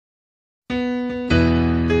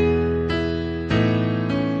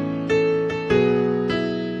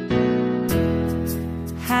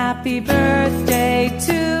Happy birthday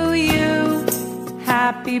to you.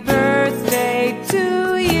 Happy birthday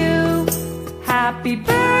to you. Happy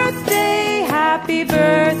birthday, happy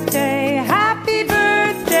birthday, happy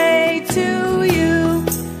birthday to you.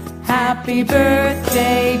 Happy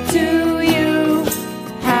birthday to you.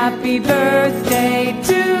 Happy birthday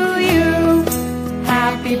to you.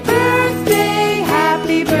 Happy birthday,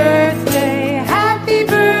 happy birthday, happy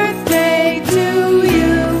birthday to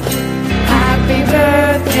you. Happy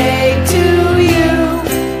birthday to you.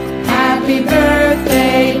 Happy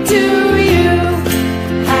birthday to you.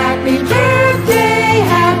 Happy birthday,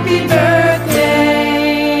 happy birthday.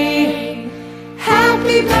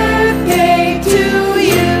 Happy birthday to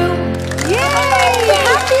you. Yay!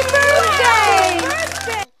 Happy birthday!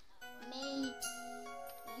 May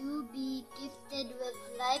you be gifted with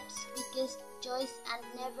life's biggest joys and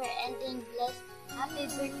never-ending bliss. Happy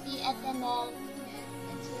birthday, Ate Mel.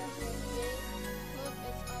 It's your birthday. Hope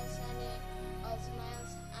it's all sunny, all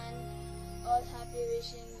smiles, and all happy.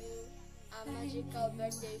 Wishing you a magical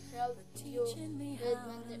birthday filled you with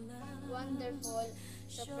wonderful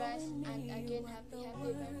surprise, and again happy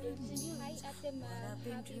birthday to you. Hi Ate Mel,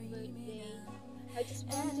 happy birthday. I just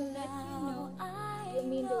want to let you know you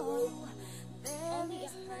mean the world. Only a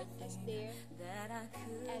heart as there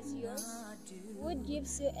as yours would give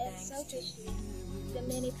so selfishly the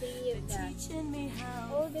many things you've done.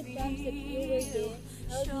 All the times that you were there,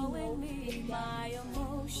 held me know deep down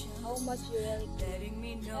how much you really care.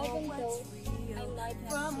 Even though I might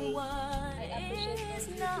not say I appreciate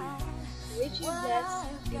everything. Rich you bless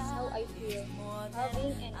is how I feel,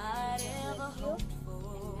 having an aunt like you.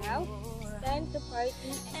 And now, it's time to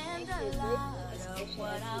party and make your birthday as special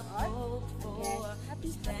as you are. Again,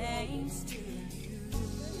 happy birthday.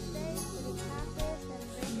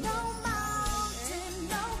 No mountain,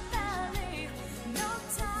 no valley, no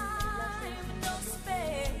time, no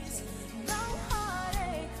space, no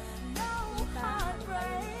heartache, no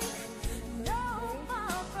heartbreak, no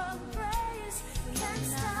amount from grace can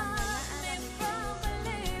stop me from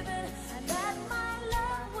believing that my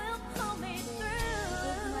love will pull me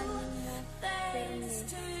through. Thanks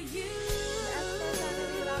to you.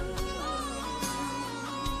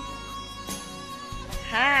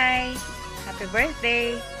 Hi! Happy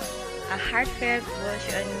birthday! A heartfelt wish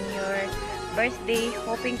on your birthday,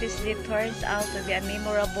 hoping this day turns out to be a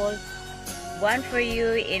memorable one for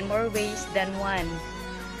you in more ways than one.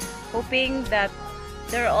 Hoping that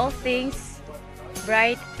there are all things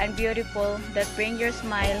bright and beautiful that bring your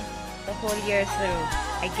smile the whole year through.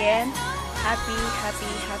 Again, happy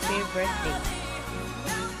birthday!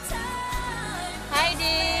 Hi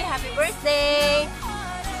Dee! Happy birthday!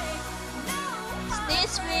 Stay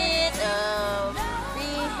sweet, be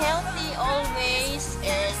healthy always,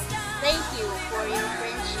 and thank you for your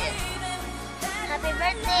friendship. Happy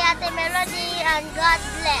birthday, Ate Melody, and God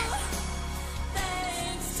bless.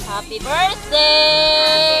 Happy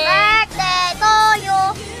birthday! Happy birthday to you.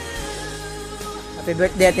 Happy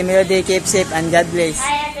birthday, Ate Melody. Keep safe and God bless.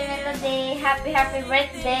 Hi, Ate Melody. Happy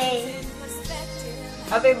birthday.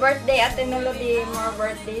 Happy birthday, Ate Melody. More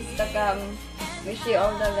birthdays to come. Wish you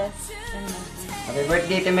all the best. Happy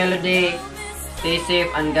birthday to Melody. Stay safe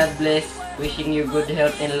and God bless. Wishing you good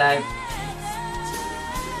health in life.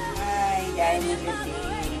 Hi, Diamond Melody.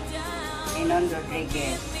 Enon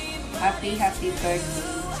Rodriguez. Happy birthday.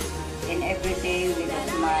 And every day with a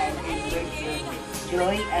smile and virtue,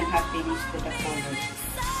 joy and happiness to the fullest.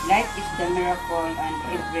 Life is the miracle and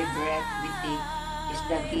every breath we take is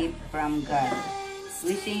the gift from God.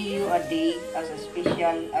 Wishing you a day as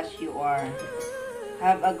special as you are.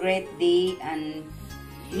 Have a great day and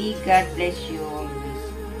may God bless you always.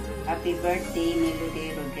 Happy birthday,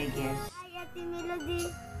 Melody Rodriguez. Hi, Ate Melody.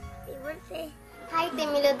 Happy birthday. Hi, Ate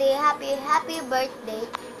Melody. Happy birthday.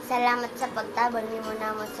 Salamat sa pagtabang nimo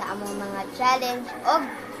namon sa among mga challenge.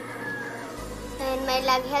 And may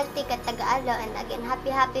lag healthy ka taga-adlaw. And again, happy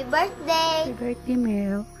birthday. Happy birthday,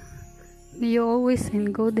 Mel. May you always in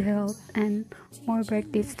good health and more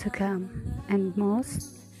birthdays to come. And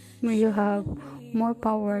most, may you have more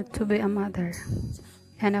power to be a mother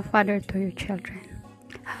and a father to your children.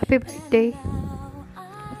 Happy birthday.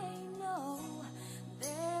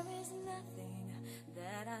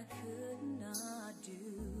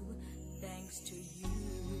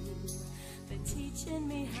 Teaching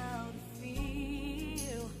me how to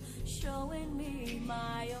feel, showing me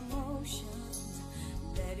my emotions,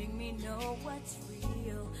 letting me know what's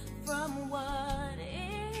real from what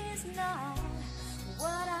is not.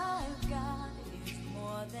 What I've got is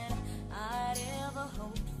more than I'd ever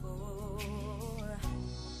hoped for,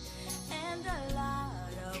 and a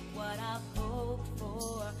lot of what I've hoped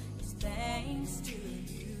for is thanks to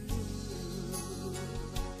you.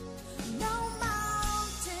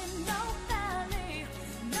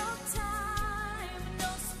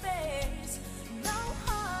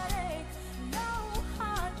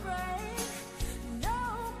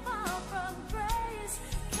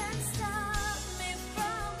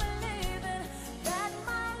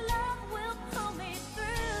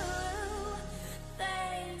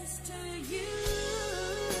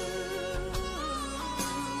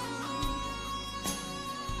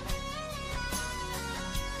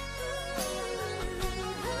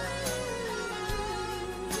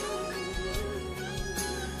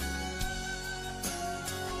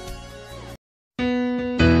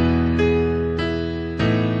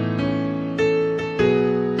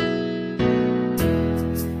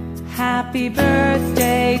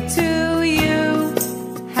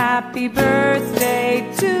 happy birthday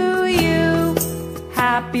to you.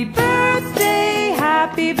 Happy birthday,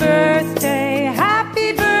 happy birthday,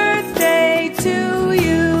 happy birthday to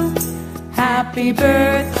you. Happy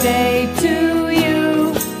birthday to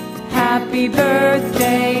you. Happy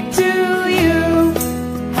birthday to you.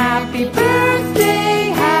 Happy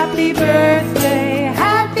birthday, happy birthday,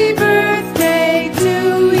 happy birthday to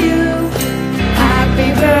you. Happy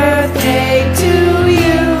birthday to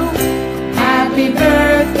you. Happy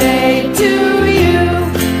birthday to you.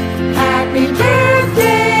 Happy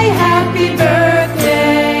birthday, happy birthday.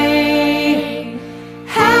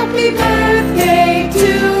 Happy birthday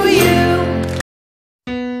to you.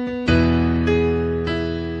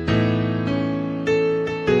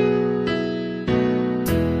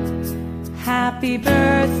 Happy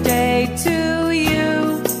birthday to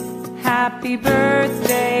you. Happy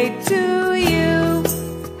birthday to you.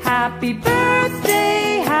 Happy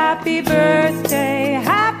birthday, happy birthday,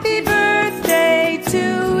 happy birthday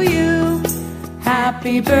to you.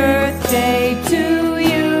 Happy birthday to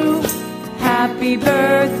you. Happy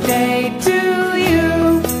birthday to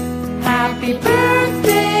you. Happy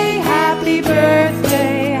birthday, happy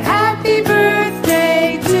birthday, happy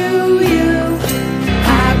birthday to you.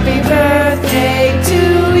 Happy birthday.